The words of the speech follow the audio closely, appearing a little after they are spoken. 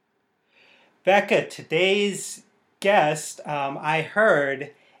Becca, today's guest, I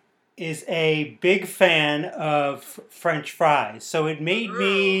heard, is a big fan of French fries. So it made Ooh.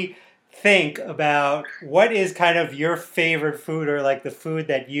 me think about what is kind of your favorite food or like the food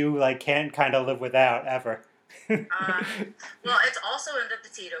that you like can't kind of live without ever. Uh, well, it's also in the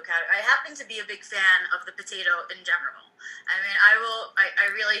potato category. I happen to be a big fan of the potato in general. I mean,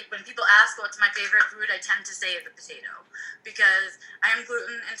 I really, when people ask what's my favorite food, I tend to say the potato because I am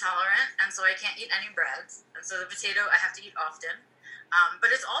gluten intolerant and so I can't eat any breads. And so the potato I have to eat often.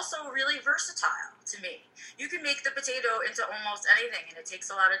 But it's also really versatile to me. You can make the potato into almost anything, and it takes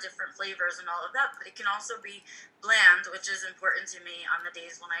a lot of different flavors and all of that. But it can also be bland, which is important to me on the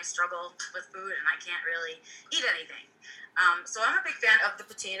days when I struggle with food and I can't really eat anything. So I'm a big fan of the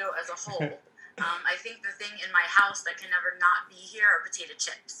potato as a whole. I think the thing in my house that can never not be here are potato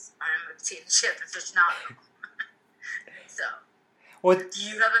chips. I'm a potato chip aficionado. So, Well, do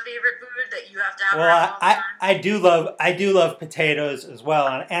you have a favorite food that you have to have Well, around all the time? I do love potatoes as well,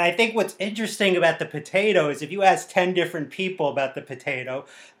 and I think what's interesting about the potato is if you ask 10 different people about the potato,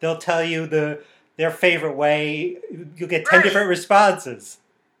 they'll tell you their favorite way. You'll get 10 different Right. responses.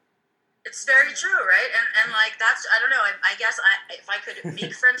 It's very true, right? And like that's I don't know. I guess if I could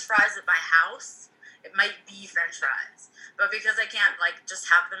make French fries at my house, it might be French fries. But because I can't like just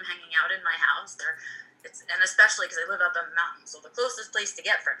have them hanging out in my house, and especially because I live up on the mountain, so the closest place to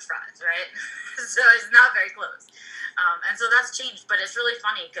get French fries, right? So it's not very close, and so that's changed. But it's really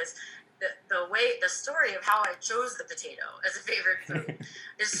funny because the story of how I chose the potato as a favorite food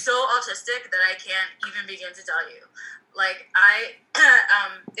is so autistic that I can't even begin to tell you. Like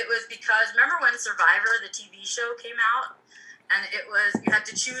it was because remember when Survivor, the TV show, came out, and it was you had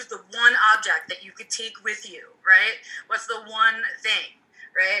to choose the one object that you could take with you, right? What's the one thing,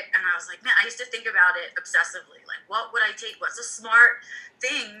 right? And I was like, man, I used to think about it obsessively. Like, what would I take? What's a smart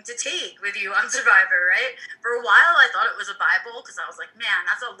thing to take with you on Survivor, right? For a while, I thought it was a Bible because I was like, man,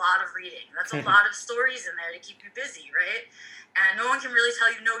 that's a lot of reading. That's a lot of stories in there to keep you busy, right? And no one can really tell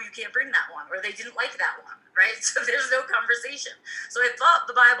you, no, you can't bring that one, or they didn't like that one, right? So there's no conversation. So I thought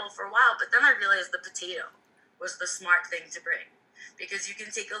the Bible for a while, but then I realized the potato was the smart thing to bring because you can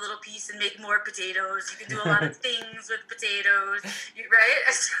take a little piece and make more potatoes. You can do a lot of things with potatoes, right?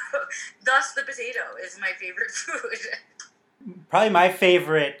 So, thus, the potato is my favorite food. Probably my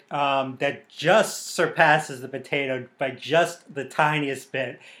favorite that just surpasses the potato by just the tiniest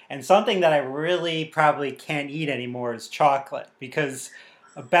bit, and something that I really probably can't eat anymore is chocolate because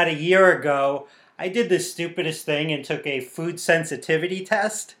about a year ago I did the stupidest thing and took a food sensitivity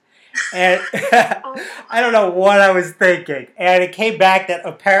test. And Oh, I don't know what I was thinking. And it came back that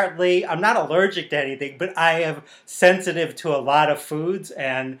apparently I'm not allergic to anything, but I am sensitive to a lot of foods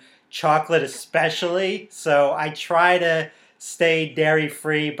and chocolate especially. So I try to stay dairy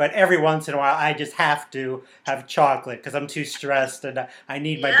free, but every once in a while I just have to have chocolate because I'm too stressed and I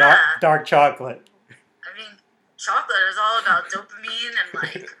need my yeah. dark chocolate. I mean, chocolate is all about dopamine and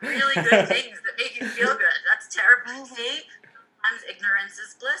like really good things that make you feel good. That's terrible. See, sometimes ignorance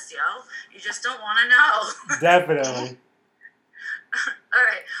is bliss, yo. You just don't want to know. Definitely. All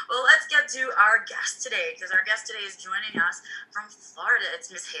right. Well, let's get to our guest today because our guest today is joining us from Florida.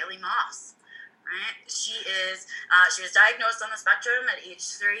 It's Miss Haley Moss. Right? She was diagnosed on the spectrum at age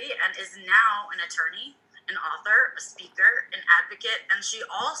 3 and is now an attorney, an author, a speaker, an advocate, and she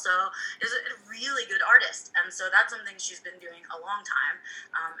also is a really good artist. And so that's something she's been doing a long time.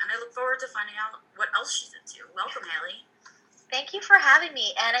 And I look forward to finding out what else she's into. Welcome, Haley. Thank you for having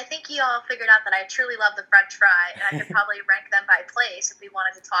me. And I think you all figured out that I truly love the French fry, and I could probably rank them by place if we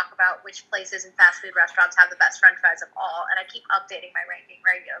wanted to talk about which places and fast food restaurants have the best French fries of all. And I keep updating my ranking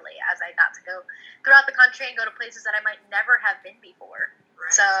regularly as I got to go throughout the country and go to places that I might never have been before.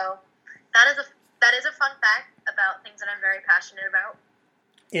 Right. So that is a fun fact about things that I'm very passionate about.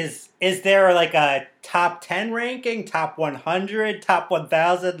 Is there like a top 10 ranking, top 100, top 1000?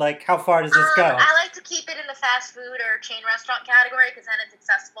 Like how far does this go? I like to keep it in the fast food or chain restaurant category because then it's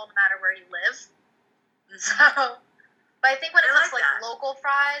accessible no matter where you live. So, but I think when it comes to like local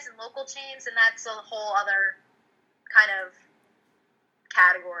fries and local chains, and that's a whole other kind of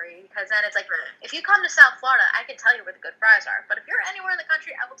category because then it's like if you come to South Florida, I can tell you where the good fries are. But if you're anywhere in the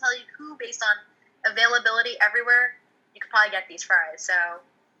country, I will tell you who, based on availability everywhere, you could probably get these fries. So.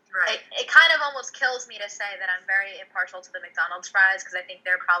 Right. It kind of almost kills me to say that I'm very impartial to the McDonald's fries because I think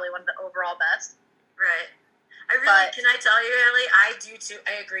they're probably one of the overall best. Right. Can I tell you, Ellie? I do too.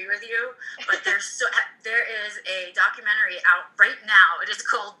 I agree with you. But there is a documentary out right now. It is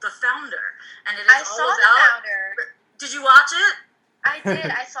called The Founder, and it is I saw The Founder. Did you watch it? I did.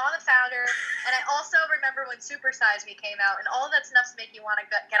 I saw the founder, and I also remember when Super Size Me came out, and all of that's enough to make you want to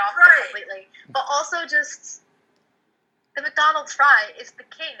get off of it completely. But also just the McDonald's fry is the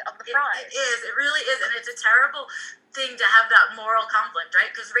king of the fries. It is. It really is, and it's a terrible thing to have that moral conflict, right?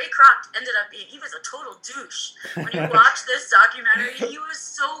 Because Ray Kroc ended up he was a total douche. When you watch this documentary, he was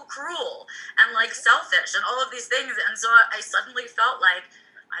so cruel and like selfish and all of these things, and so I suddenly felt like,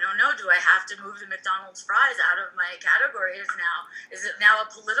 I don't know, do I have to move the McDonald's fries out of my categories now? Is it now a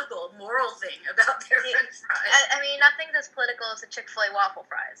political, moral thing about their French fries? I mean, nothing's as political as the Chick-fil-A waffle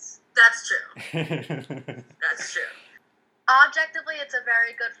fries. That's true. That's true. Objectively, it's a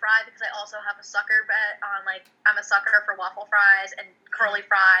very good fry because I also have a sucker bet on, like, I'm a sucker for waffle fries and curly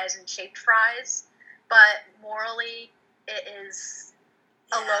fries and shaped fries. But morally, it is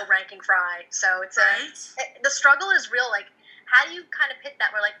a low-ranking fry. So it's the struggle is real, like, how do you kind of pit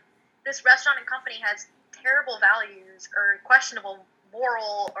that where, like, this restaurant and company has terrible values or questionable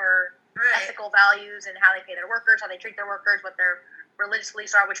moral or ethical values in how they pay their workers, how they treat their workers, what their religious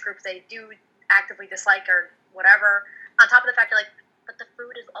beliefs are, which groups they do actively dislike or whatever. On top of the fact you're like, but the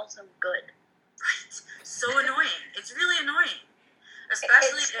food is also good. Right. So annoying. It's really annoying.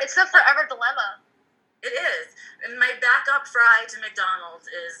 Especially it's a forever dilemma. It is. And my backup fry to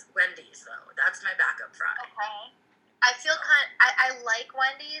McDonald's is Wendy's, though. That's my backup fry. Okay. I feel I like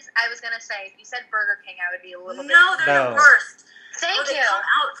Wendy's. I was going to say, if you said Burger King, I would be a little bit... No, they're the worst. Thank you. They come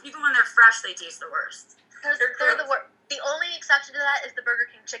out, even when they're fresh, they taste the worst. They're the worst. The only exception to that is the Burger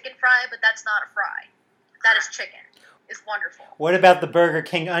King chicken fry, but that's not a fry. That is chicken. It's wonderful. What about the Burger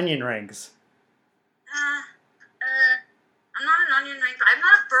King onion rings? I'm not an onion ring. I'm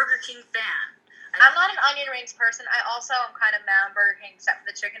not a Burger King fan. I'm not an onion rings person. I also am kind of mad on Burger King except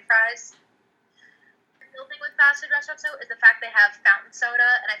for the chicken fries. The real thing with fast food restaurants, though, is the fact they have fountain soda,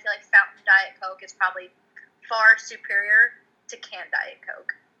 and I feel like fountain Diet Coke is probably far superior to canned Diet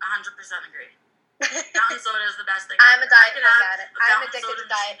Coke. 100% agree. Fountain soda is the best thing. I'm a Diet Coke addict. I'm addicted to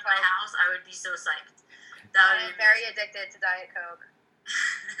Diet Coke. In my house, I would be so psyched. I'm very addicted to Diet Coke.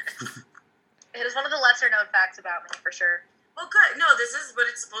 It is one of the lesser known facts about me, for sure. Well, good. No, this is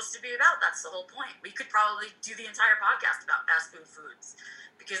what it's supposed to be about. That's the whole point. We could probably do the entire podcast about fast food foods.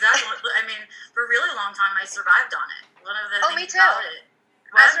 Because that's what, I mean, for a really long time, I survived on it. One of the things me too. about it.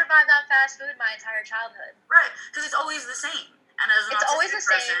 I survived on fast food my entire childhood. Right. Because it's always the same. And as an it's always the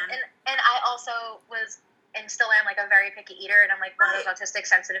same. person, and I also was and still am like a very picky eater, and I'm like one of those autistic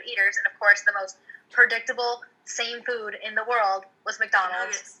sensitive eaters. And of course, the most predictable same food in the world was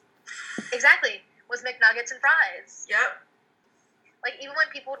McDonald's. Exactly, was McNuggets and fries. Yep. Like even when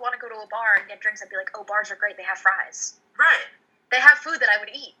people would want to go to a bar and get drinks, I'd be like, "Oh, bars are great. They have fries. Right. They have food that I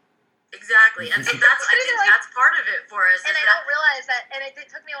would eat." Exactly, and so that's I think that's part of it for us. And I don't realize that, and it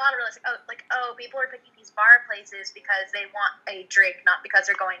took me a while to realize, people are picking these bar places because they want a drink, not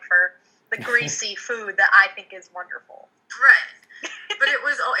because they're going for the greasy food that I think is wonderful. Right, but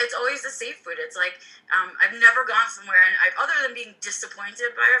it's always the safe food. It's like I've never gone somewhere and other than being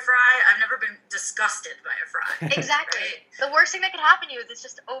disappointed by a fry, I've never been disgusted by a fry. Exactly. Right? The worst thing that could happen to you is it's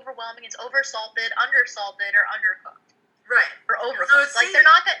just overwhelming. It's oversalted, undersalted, or undercooked. Right. Or overcooked. So it's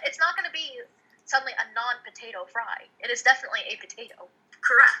not going to be suddenly a non-potato fry. It is definitely a potato.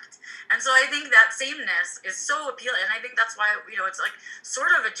 Correct. And so I think that sameness is so appealing, and I think that's why, it's like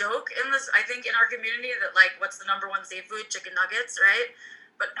sort of a joke in this, I think, in our community that, like, what's the number one safe food? Chicken nuggets, right?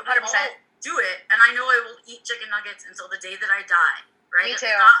 But 100%. We all do it, and I know I will eat chicken nuggets until the day that I die, right? Me too.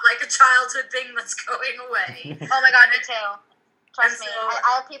 It's not like a childhood thing that's going away. Oh my God, me too. Trust me.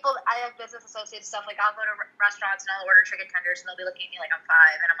 I have business associates, stuff like I'll go to restaurants and I'll order chicken tenders and they'll be looking at me like I'm 5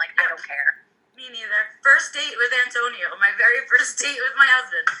 and I'm like, I don't care. Me neither. First date with Antonio, my very first date with my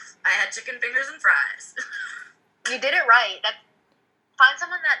husband, I had chicken fingers and fries. You did it right. Find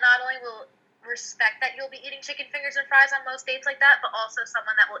someone that not only will respect that you'll be eating chicken fingers and fries on most dates like that, but also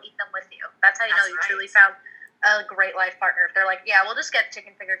someone that will eat them with you. That's how you know you truly found a great life partner. If they're like, yeah, we'll just get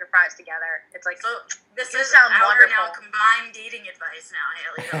chicken fingers and fries together. It's like, so this is sound our wonderful. Now combined dating advice now,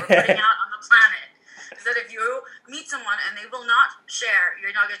 Haley, that we're putting out on the planet. Is that if you meet someone and they will not share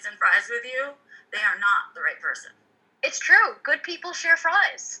your nuggets and fries with you, they are not the right person. It's true. Good people share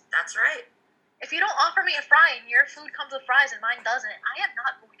fries. That's right. If you don't offer me a fry and your food comes with fries and mine doesn't, I am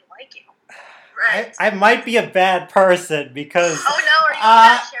not going to like you. Right. I might be a bad person because oh no, are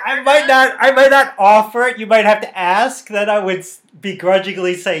you I might not offer it. You might have to ask. Then I would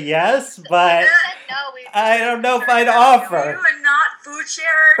begrudgingly say yes, but I don't know if I'd offer. You are not food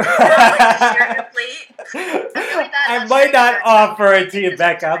sharer. You not like to share your plate. I might not offer it to you,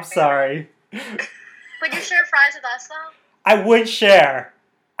 Becca. I'm sorry. Would you share fries with us though? I would share.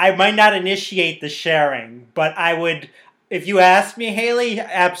 I might not initiate the sharing, but I would If you asked me, Haley,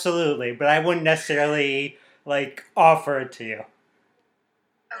 absolutely, but I wouldn't necessarily like offer it to you. Okay.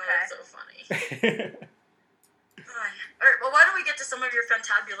 Oh, that's so funny. All right, well, why don't we get to some of your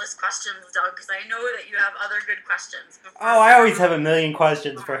fantabulous questions, Doug? Because I know that you have other good questions. Oh, I always have a million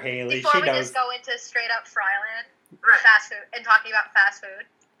questions for Haley. Before she we knows. just go into straight up Fryland, right. Fast food, and talking about fast food.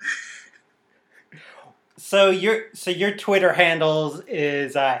 So your Twitter handles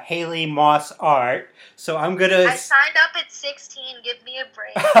is Haley Moss Art. So I'm gonna. I signed up at 16. Give me a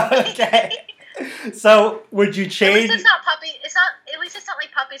break. Okay. So would you change? At least it's not puppy. It's not. At least it's not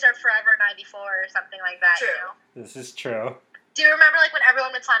like Puppies Are Forever '94 or something like that. True. You know? This is true. Do you remember like when everyone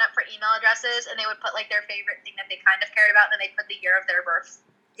would sign up for email addresses and they would put like their favorite thing that they kind of cared about, and then they put the year of their birth?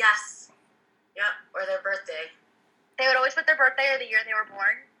 Yes. Yep. Or their birthday. They would always put their birthday or the year they were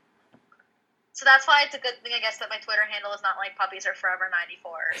born. So that's why it's a good thing, I guess, that my Twitter handle is not like Puppies Are Forever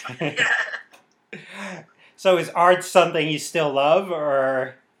 '94 or something. So is art something you still love,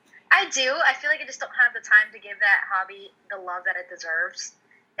 or? I do. I feel like I just don't have the time to give that hobby the love that it deserves.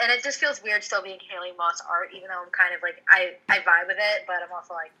 And it just feels weird still being Haley Moss Art, even though I'm kind of like, I vibe with it, but I'm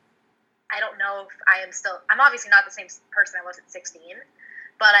also like, I don't know if I am still, I'm obviously not the same person I was at 16,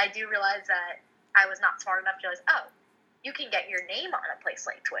 but I do realize that I was not smart enough to realize, oh, you can get your name on a place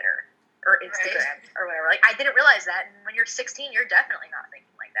like Twitter or Instagram or whatever. Like, I didn't realize that, and when you're 16, you're definitely not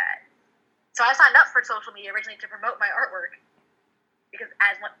thinking like that. So I signed up for social media originally to promote my artwork, because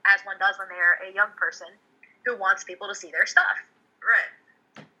as one does when they're a young person who wants people to see their stuff. Right.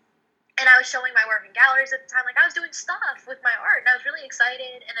 And I was showing my work in galleries at the time. Like, I was doing stuff with my art, and I was really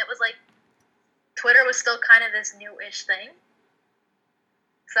excited. And it was like, Twitter was still kind of this new-ish thing.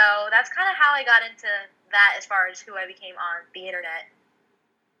 So that's kind of how I got into that as far as who I became on the internet.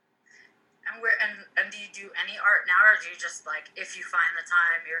 And do you do any art now, or do you just, like, if you find the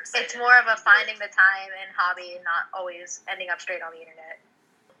time, you're excited? It's more of a finding the time and hobby, and not always ending up straight on the internet.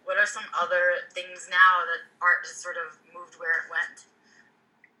 What are some other things now that art has sort of moved where it went?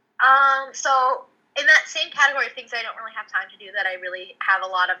 So in that same category of things I don't really have time to do that I really have a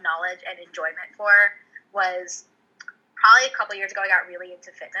lot of knowledge and enjoyment for was probably a couple years ago I got really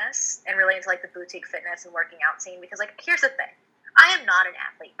into fitness and really into like the boutique fitness and working out scene, because like, here's the thing. I am not an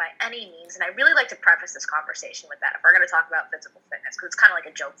athlete by any means, and I really like to preface this conversation with that if we're going to talk about physical fitness, because it's kind of like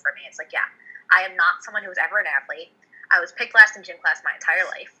a joke for me. It's like, yeah, I am not someone who was ever an athlete. I was picked last in gym class my entire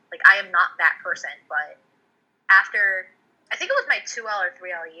life. Like, I am not that person, but after, I think it was my 2L or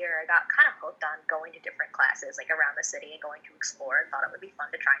 3L year, I got kind of hooked on going to different classes, like around the city, and going to explore, and thought it would be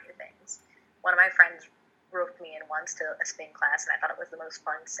fun to try new things. One of my friends roped me in once to a spin class, and I thought it was the most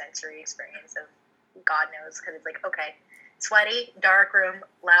fun sensory experience of God knows, because it's like, okay, sweaty, dark room,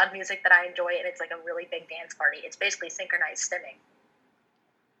 loud music that I enjoy, and it's like a really big dance party. It's basically synchronized stimming.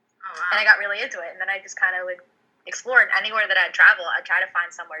 Oh, wow. And I got really into it, and then I just kind of would explore, and anywhere that I'd travel, I'd try to find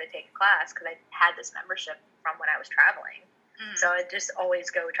somewhere to take a class, because I had this membership from when I was traveling. Mm-hmm. So I'd just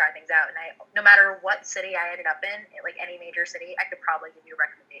always go try things out, and no matter what city I ended up in, like any major city, I could probably give you a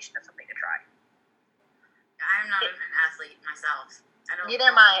recommendation of something to try. I'm not an athlete myself. Neither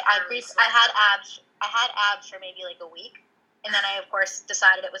am I. I had abs. I had abs for maybe like a week. And then I, of course,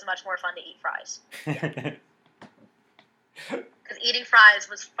 decided it was much more fun to eat fries. Because eating fries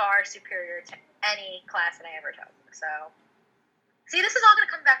was far superior to any class that I ever took. So, see, this is all going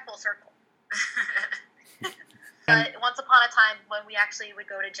to come back full circle. But once upon a time, when we actually would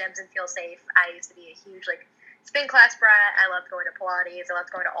go to gyms and feel safe, I used to be a huge, like, spin class brat. I loved going to Pilates. I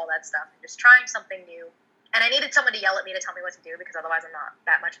loved going to all that stuff. And just trying something new. And I needed someone to yell at me to tell me what to do, because otherwise I'm not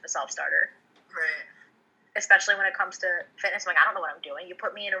that much of a self-starter. Right. Especially when it comes to fitness. I'm like, I don't know what I'm doing. You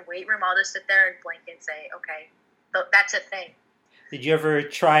put me in a weight room, I'll just sit there and blink and say, okay, that's a thing. Did you ever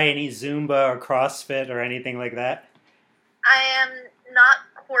try any Zumba or CrossFit or anything like that? I am not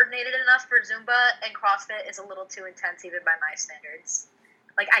coordinated enough for Zumba, and CrossFit is a little too intense even by my standards.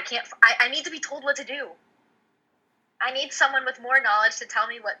 Like, I need to be told what to do. I need someone with more knowledge to tell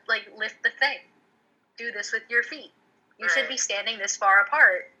me what, like, lift the thing. Do this with your feet. You should be standing this far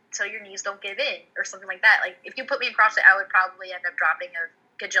apart so your knees don't give in, or something like that. Like, if you put me in CrossFit, I would probably end up dropping a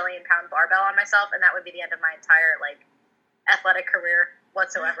gajillion pound barbell on myself, and that would be the end of my entire, like, athletic career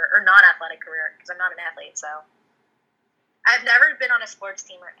whatsoever, or non-athletic career, because I'm not an athlete, so. I've never been on a sports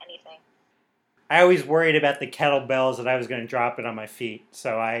team or anything. I always worried about the kettlebells that I was going to drop it on my feet,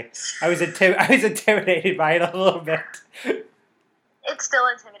 so I was intimidated by it a little bit. It still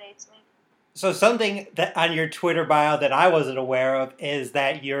intimidates me. So something that on your Twitter bio that I wasn't aware of is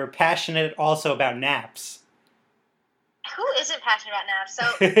that you're passionate also about naps. Who isn't passionate about naps? So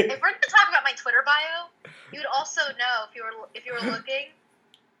if we're going to talk about my Twitter bio, you'd also know if you were looking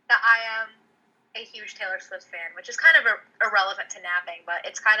that I am a huge Taylor Swift fan, which is kind of irrelevant to napping, but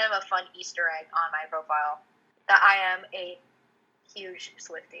it's kind of a fun Easter egg on my profile that I am a huge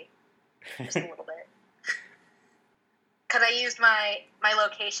Swiftie, just a little bit. Because I used my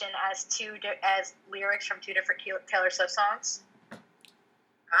location as as lyrics from 2 different Taylor Swift songs.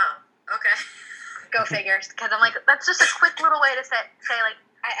 Oh, okay. Go figures. Because I'm like, that's just a quick little way to say like,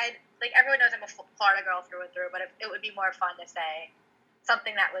 I like, everyone knows I'm a Florida girl through and through, but it would be more fun to say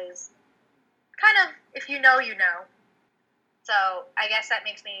something that was kind of, if you know, you know. So I guess that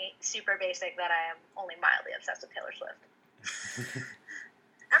makes me super basic that I am only mildly obsessed with Taylor Swift.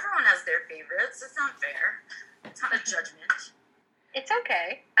 Everyone has their favorites. It's not fair. It's not a judgment. It's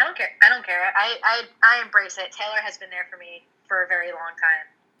okay. I don't care. I embrace it. Taylor has been there for me for a very long time.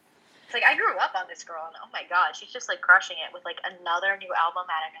 It's like, I grew up on this girl, and oh my god, she's just like crushing it with like another new album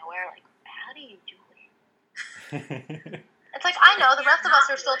out of nowhere. Like, how do you do it? It's like, I know the rest of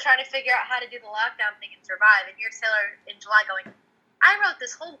us are still trying to figure out how to do the lockdown thing and survive, and here's Taylor in July going, I wrote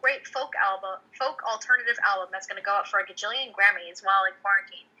this whole great folk alternative album that's going to go up for a gajillion Grammys while in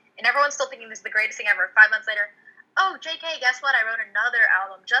quarantine. And everyone's still thinking this is the greatest thing ever. 5 months later, oh, JK, guess what? I wrote another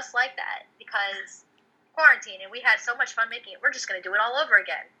album just like that because quarantine, and we had so much fun making it. We're just going to do it all over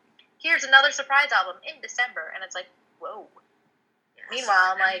again. Here's another surprise album in December. And it's like, whoa. Yes.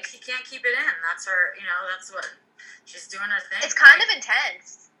 Meanwhile, I'm like... She can't keep it in. That's her, that's what... She's doing her thing. It's kind of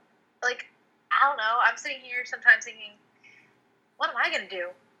intense. Like, I don't know. I'm sitting here sometimes thinking, what am I going to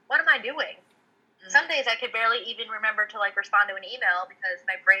do? What am I doing? Mm-hmm. Some days I could barely even remember to, like, respond to an email because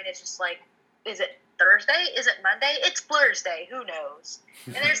my brain is just like, is it Thursday? Is it Monday? It's Blursday. Who knows?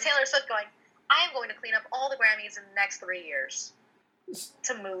 And there's Taylor Swift going, I am going to clean up all the Grammys in the next 3 years.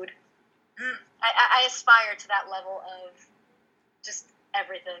 To mood. Mm. I aspire to that level of just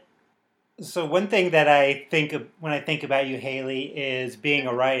everything. So one thing that I think of when I think about you, Haley, is being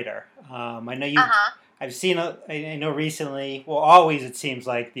a writer. I know you. I've seen. I know recently. Well, always it seems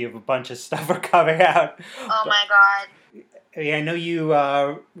like you have a bunch of stuff are coming out. Oh my god! I know you.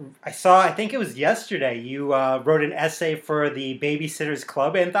 I saw. I think it was yesterday. You wrote an essay for the Babysitters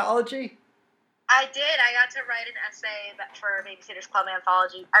Club anthology. I did. I got to write an essay for Babysitters Club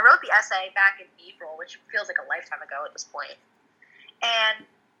anthology. I wrote the essay back in April, which feels like a lifetime ago at this point. And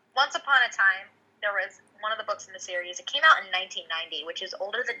once upon a time, there was one of the books in the series. It came out in 1990, which is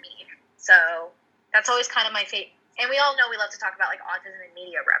older than me. So that's always kind of my fate. And we all know we love to talk about like autism and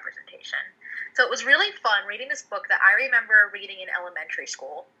media representation. So it was really fun reading this book that I remember reading in elementary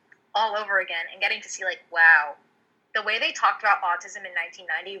school all over again and getting to see like, wow, the way they talked about autism in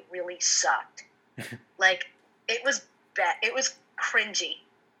 1990 really sucked. Like, it was it was cringy.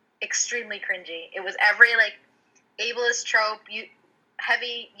 Extremely cringy. It was every like ableist trope,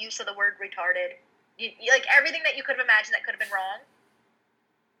 heavy use of the word retarded. Like, everything that you could have imagined that could have been wrong.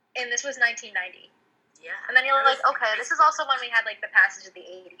 And this was 1990. Yeah. And then you're like, okay, this is also when we had, like, the passage of the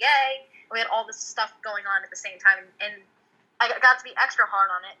ADA, and we had all this stuff going on at the same time. And I got to be extra hard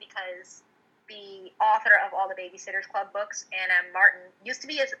on it because the author of all the Babysitters Club books, Anna Martin, used to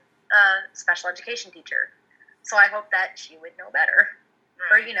be a special education teacher. So I hope that she would know better.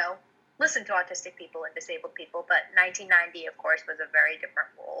 Right. Or, listen to autistic people and disabled people. But 1990, of course, was a very different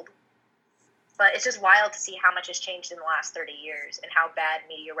world. But it's just wild to see how much has changed in the last 30 years and how bad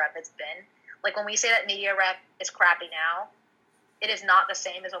media rep has been. Like, when we say that media rep is crappy now, it is not the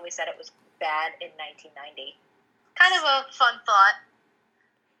same as when we said it was bad in 1990. Kind of a fun thought.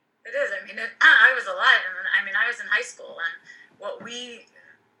 It is. I mean, I was alive, and I was in high school, and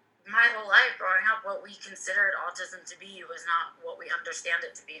my whole life growing up, what we considered autism to be was not what we understand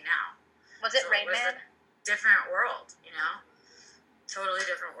it to be now. Was it Rain Man? A different world, Totally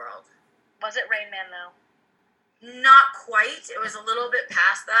different world. Was it Rain Man, though? Not quite. It was a little bit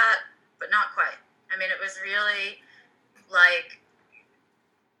past that, but not quite. I mean, it was really, like,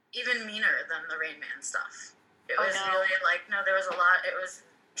 even meaner than the Rain Man stuff. It was really, like, no, there was a lot. It was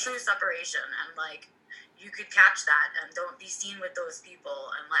true separation, and, like, you could catch that and don't be seen with those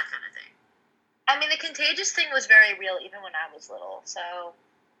people and that kind of thing. I mean, the contagious thing was very real even when I was little, so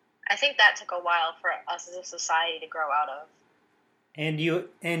I think that took a while for us as a society to grow out of. And you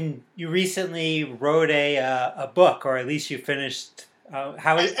recently wrote a book, or at least you finished. I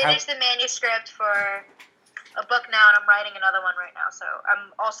finished the manuscript for a book now, and I'm writing another one right now. So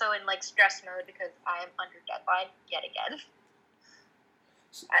I'm also in like stress mode because I am under deadline yet again.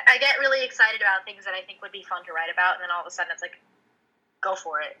 I get really excited about things that I think would be fun to write about, and then all of a sudden it's like, go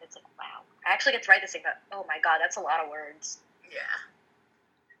for it. It's like, wow, I actually get to write this thing, but oh my god, that's a lot of words. Yeah.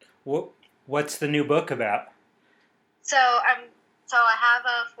 What's the new book about? So I have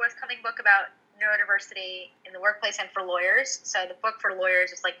a forthcoming book about neurodiversity in the workplace and for lawyers. So the book for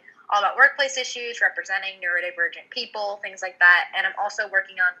lawyers is like all about workplace issues, representing neurodivergent people, things like that. And I'm also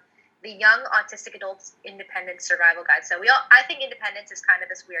working on the Young Autistic Adults Independence Survival Guide. So I think independence is kind of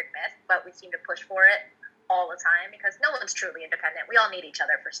this weird myth, but we seem to push for it all the time because no one's truly independent. We all need each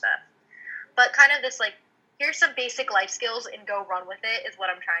other for stuff. But kind of this like, here's some basic life skills and go run with it is what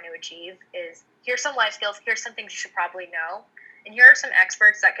I'm trying to achieve. Is here's some life skills, here's some things you should probably know, and here are some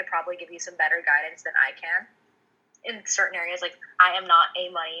experts that could probably give you some better guidance than I can in certain areas. Like, I am not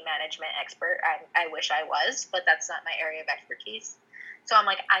a money management expert. I wish I was, but that's not my area of expertise. So I'm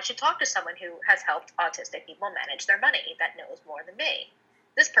like, I should talk to someone who has helped autistic people manage their money that knows more than me.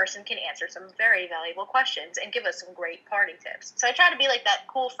 This person can answer some very valuable questions and give us some great party tips. So I try to be like that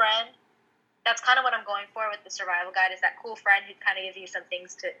cool friend. That's kind of what I'm going for with the survival guide, is that cool friend who kind of gives you some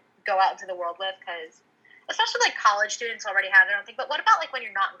things to go out into the world with, because especially like college students already have their own thing. But what about like when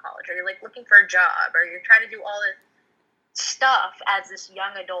you're not in college, or you're like looking for a job, or you're trying to do all this stuff as this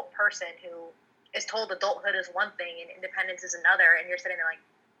young adult person who is told adulthood is one thing and independence is another, and you're sitting there like,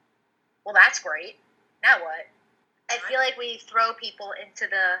 well, that's great. Now what? I feel like we throw people into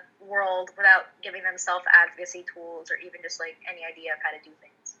the world without giving them self-advocacy tools or even just like any idea of how to do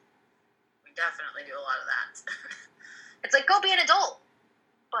things. We definitely do a lot of that. It's like, go be an adult.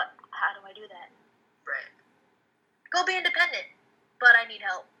 But how do I do that? Right. Go be independent. But I need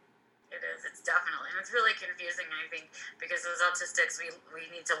help. It is. It's definitely. And it's really confusing, I think, because as autistics, we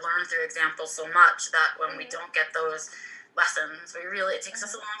need to learn through examples so much that when we don't get those lessons, it takes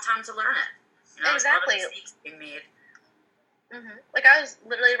us a long time to learn it. You know, exactly. There's a lot of mistakes being made. Like, I was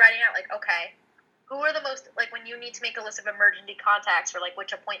literally writing out, like, okay, who are the most, like, when you need to make a list of emergency contacts or, like,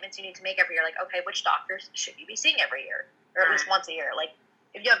 which appointments you need to make every year, like, okay, which doctors should you be seeing every year? Or at least once a year? Like,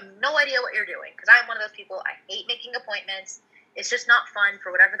 if you have no idea what you're doing, because I'm one of those people, I hate making appointments. It's just not fun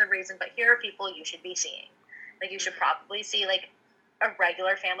for whatever the reason, but here are people you should be seeing. Like, you should probably see, like, a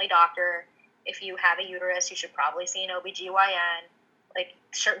regular family doctor. If you have a uterus, you should probably see an OBGYN. Like,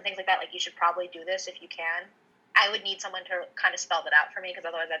 certain things like that. Like, you should probably do this if you can. I would need someone to kind of spell that out for me, because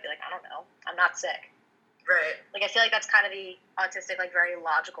otherwise I'd be like, I don't know. I'm not sick. Right. Like, I feel like that's kind of the autistic, like, very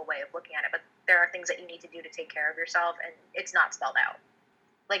logical way of looking at it. But there are things that you need to do to take care of yourself, and it's not spelled out.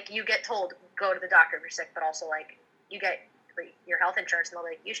 Like, you get told, go to the doctor if you're sick, but also, like, you get your health insurance, and they'll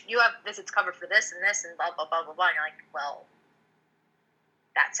be like, you have visits covered for this and this and blah, blah, blah, blah, blah. And you're like, well,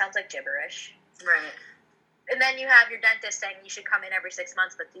 that sounds like gibberish. Right. And then you have your dentist saying you should come in every 6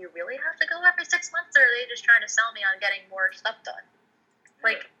 months, but do you really have to go every 6 months, or are they just trying to sell me on getting more stuff done?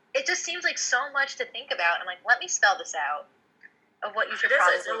 Like, it just seems like so much to think about. I'm like, let me spell this out of what you should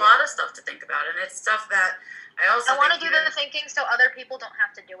probably do. It's a lot of stuff to think about, and it's stuff that I want to do the thinking so other people don't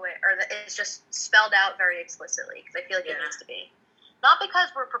have to do it, or that it's just spelled out very explicitly, because I feel like it needs to be. Not because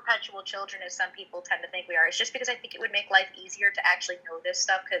we're perpetual children, as some people tend to think we are. It's just because I think it would make life easier to actually know this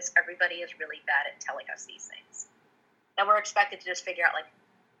stuff, because everybody is really bad at telling us these things. And we're expected to just figure out, like,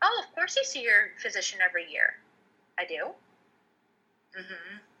 oh, of course you see your physician every year. I do.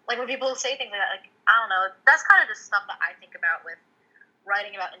 Like, when people say things like that, like, I don't know. That's kind of just stuff that I think about with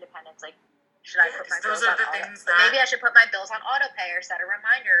writing about independence. Like, should I put my bills on maybe I should put my bills on auto pay or set a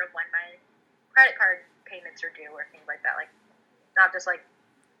reminder of when my credit card payments are due or things like that. Like, not just like,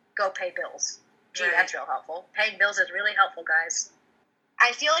 go pay bills. Gee, that's real helpful. Paying bills is really helpful, guys.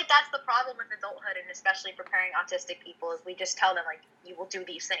 I feel like that's the problem with adulthood, and especially preparing autistic people, is we just tell them, like, you will do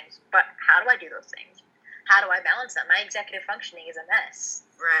these things. But how do I do those things? How do I balance them? My executive functioning is a mess.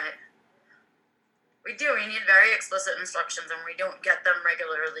 Right. We do. We need very explicit instructions, and we don't get them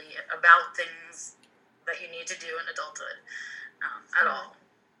regularly about things that you need to do in adulthood at all.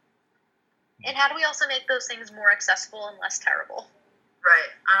 And how do we also make those things more accessible and less terrible? Right.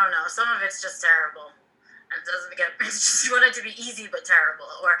 I don't know. Some of it's just terrible. And it doesn't get, it's just, you want it to be easy but terrible,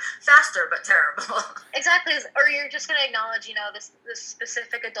 or faster but terrible. Exactly. Or you're just going to acknowledge, this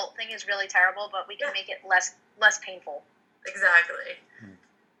specific adult thing is really terrible, but we can make it less painful. Exactly.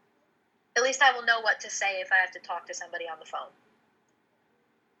 At least I will know what to say if I have to talk to somebody on the phone.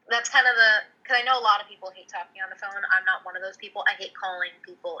 That's kind of because I know a lot of people hate talking on the phone. I'm not one of those people. I hate calling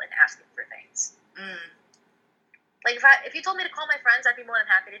people and asking for things. Like, if you told me to call my friends, I'd be more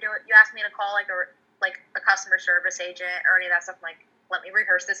than happy to do it. You asked me to call like a customer service agent or any of that stuff, I'm like, let me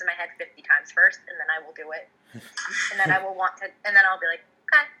rehearse this in my head 50 times first, and then I will do it. And then I'll be like,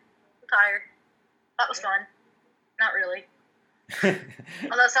 okay, I'm tired. That was fun. Not really.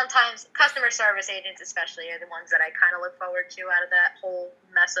 Although sometimes customer service agents especially are the ones that I kind of look forward to out of that whole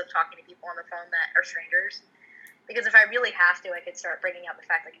mess of talking to people on the phone that are strangers. Because if I really have to, I could start bringing up the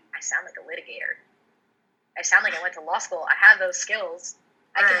fact, like, I sound like a litigator. I sound like I went to law school. I have those skills.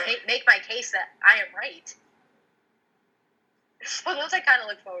 I can make my case that I am right. So those I kind of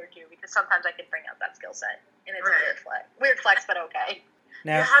look forward to because sometimes I can bring out that skill set, and it's a weird flex, but okay.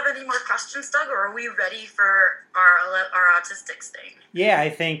 Now, do you have any more questions, Doug, or are we ready for our autistics thing? Yeah, I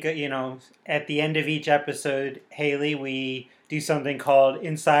think, at the end of each episode, Haley, we do something called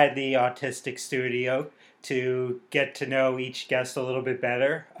Inside the Autistic Studio to get to know each guest a little bit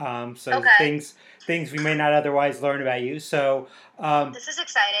better. Things we may not otherwise learn about you. So this is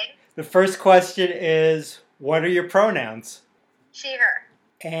exciting. The first question is, what are your pronouns? She, her.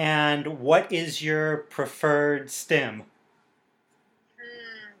 And what is your preferred stim?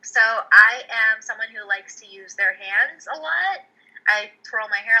 So I am someone who likes to use their hands a lot. I twirl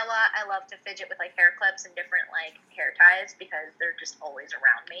my hair a lot. I love to fidget with like hair clips and different like hair ties because they're just always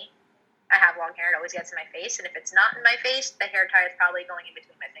around me. I have long hair; it always gets in my face, and if it's not in my face, the hair tie is probably going in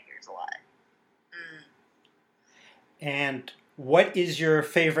between my fingers a lot. And what is your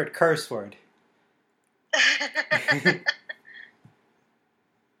favorite curse word?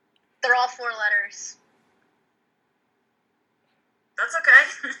 They're all 4 letters. That's okay.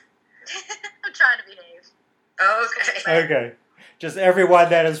 I'm trying to behave. Oh, okay. Okay. Just everyone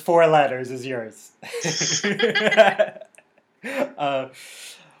that is 4 letters is yours.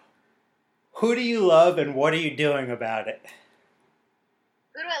 Who do you love and what are you doing about it?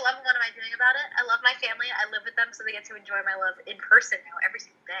 Who do I love and what am I doing about it? I love my family. I live with them so they get to enjoy my love in person now every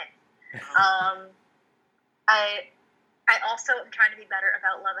single day. I also am trying to be better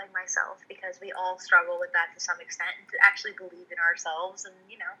about loving myself because we all struggle with that to some extent and to actually believe in ourselves and,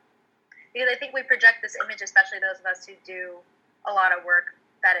 because I think we project this image, especially those of us who do a lot of work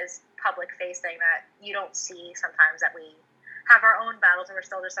that is public facing, that you don't see sometimes that we have our own battles and we're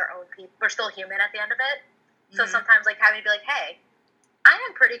still just our own people. We're still human at the end of it. So sometimes like having to be like, hey, I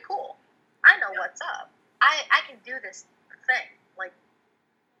am pretty cool. I know what's up. I can do this thing. Like,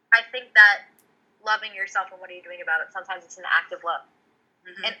 I think that loving yourself and what are you doing about it, sometimes it's an act of love.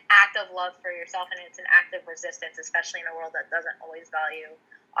 An act of love for yourself, and it's an act of resistance, especially in a world that doesn't always value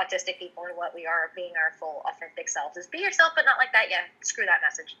autistic people and what we are being our full authentic selves. Is be yourself, but not like that. Yeah, screw that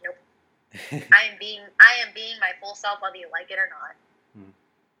message. Nope. I am being my full self, whether you like it or not.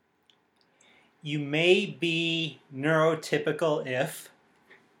 You may be neurotypical if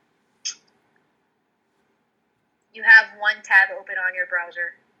you have one tab open on your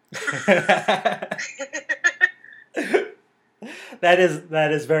browser. That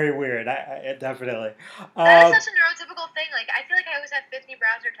is very weird. I definitely. That is such a neurotypical thing. Like, I feel like I always have 50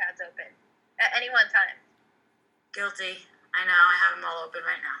 browser tabs open at any one time. Guilty. I know. I have them all open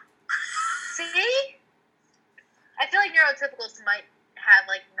right now. See? I feel like neurotypicals might have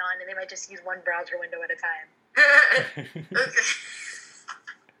like none, and they might just use one browser window at a time. Okay.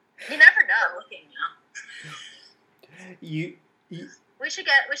 You never know. Looking now. We should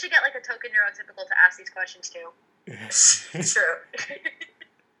get like a token neurotypical to ask these questions too. True.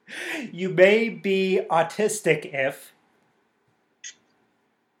 You may be autistic if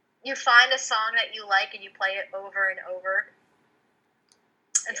you find a song that you like and you play it over and over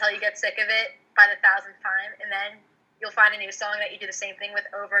until you get sick of it by the 1,000th time, and then you'll find a new song that you do the same thing with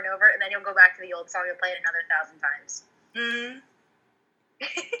over and over, and then you'll go back to the old song and play it another 1,000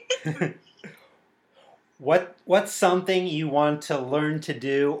 times. What's something you want to learn to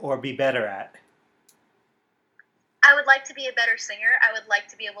do or be better at? I would like to be a better singer. I would like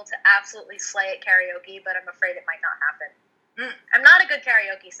to be able to absolutely slay at karaoke, but I'm afraid it might not happen. I'm not a good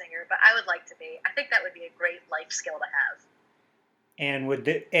karaoke singer, but I would like to be. I think that would be a great life skill to have. And would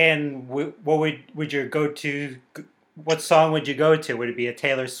your go-to? What song would you go to? Would it be a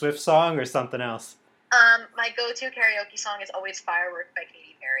Taylor Swift song or something else? My go-to karaoke song is always "Firework" by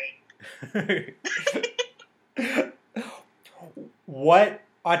Katy Perry. What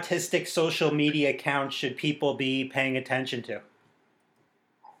autistic social media accounts should people be paying attention to?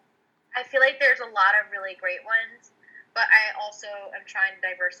 I feel like there's a lot of really great ones, but I also am trying to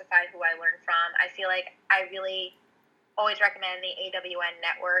diversify who I learn from. I feel like I really always recommend the AWN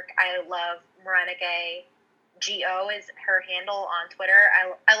network. I love Morenike. G.O. is her handle on Twitter.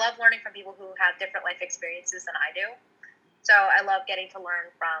 I love learning from people who have different life experiences than I do. So I love getting to learn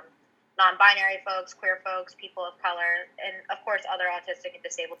from non-binary folks, queer folks, people of color, and of course other autistic and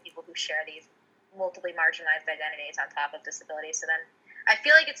disabled people who share these multiply marginalized identities on top of disability. So then I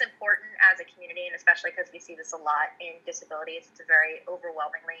feel like it's important as a community, and especially because we see this a lot in disabilities, it's a very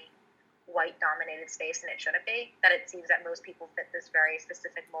overwhelmingly white-dominated space, and it shouldn't be, that it seems that most people fit this very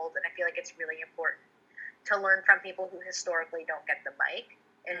specific mold, and I feel like it's really important to learn from people who historically don't get the mic,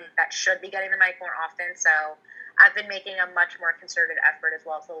 and that should be getting the mic more often. So I've been making a much more concerted effort as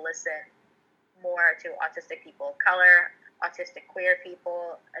well to listen more to autistic people of color, autistic queer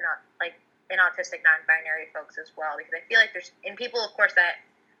people, and in autistic non-binary folks as well, because I feel like there's people, of course, that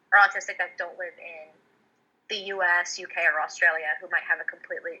are autistic that don't live in the U.S., UK, or Australia, who might have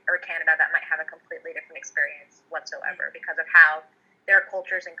or Canada, that might have a completely different experience whatsoever because of how their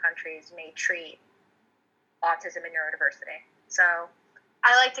cultures and countries may treat autism and neurodiversity. So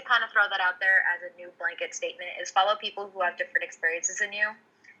I like to kind of throw that out there as a new blanket statement: is follow people who have different experiences than you,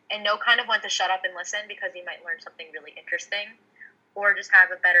 and know kind of when to shut up and listen, because you might learn something really interesting, or just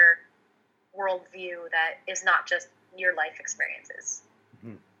have a better worldview that is not just your life experiences.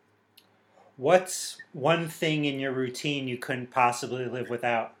 Mm-hmm. What's one thing in your routine you couldn't possibly live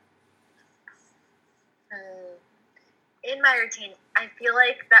without? In my routine, I feel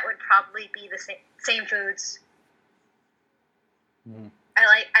like that would probably be the same foods. Mm.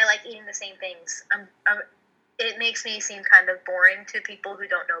 I like eating the same things. It makes me seem kind of boring to people who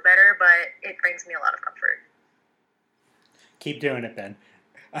don't know better, but it brings me a lot of comfort. Keep doing it then.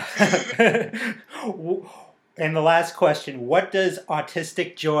 And the last question, what does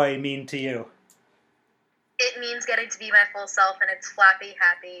autistic joy mean to you? It means getting to be my full self, and it's flappy,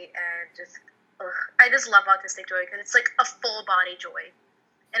 happy, and just, I just love autistic joy because it's like a full body joy.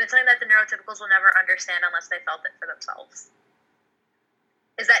 And it's something that the neurotypicals will never understand unless they felt it for themselves.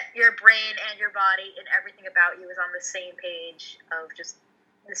 Is that your brain and your body and everything about you is on the same page of just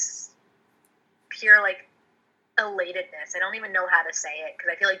this pure, like, elatedness. I don't even know how to say it because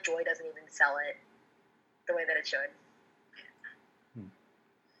I feel like joy doesn't even sell it the way that it should.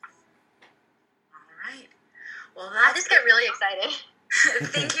 All right. Well, I just get really excited.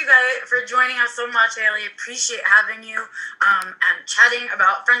 Thank you guys for joining us so much, Haley. Appreciate having you and chatting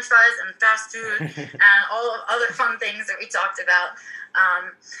about French fries and fast food and all of other fun things that we talked about.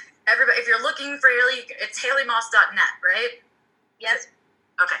 Everybody, if you're looking for Haley, it's haleymoss.net, right? Yes.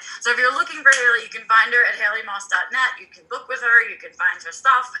 Okay, so if you're looking for Haley, you can find her at haleymoss.net. You can book with her, you can find her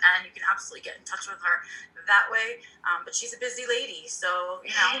stuff, and you can absolutely get in touch with her that way. But she's a busy lady, so,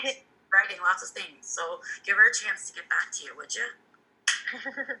 writing lots of things. So give her a chance to get back to you, would you?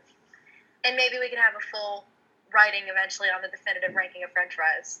 And maybe we can have a full writing eventually on the definitive ranking of French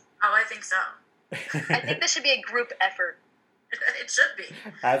fries. Oh, I think so. I think this should be a group effort. It should be.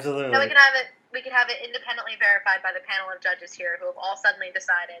 Absolutely. So we can have it independently verified by the panel of judges here who have all suddenly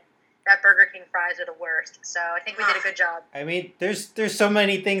decided that Burger King fries are the worst. So I think we did a good job. I mean, there's so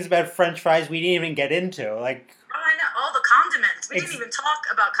many things about French fries we didn't even get into. Like, I know, all the condiments. We didn't even talk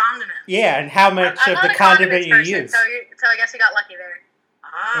about condiments. Yeah, and how much of the condiment you use. So I guess we got lucky there.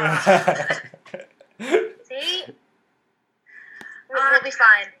 See? We'll be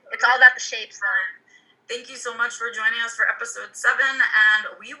fine. It's all about the shapes, though. Thank you so much for joining us for episode 7,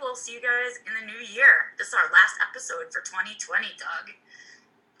 and we will see you guys in the new year. This is our last episode for 2020, Doug.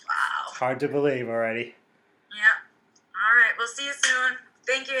 Wow. Hard to believe already. Yeah. All right, we'll see you soon.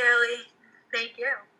 Thank you, Haley. Thank you.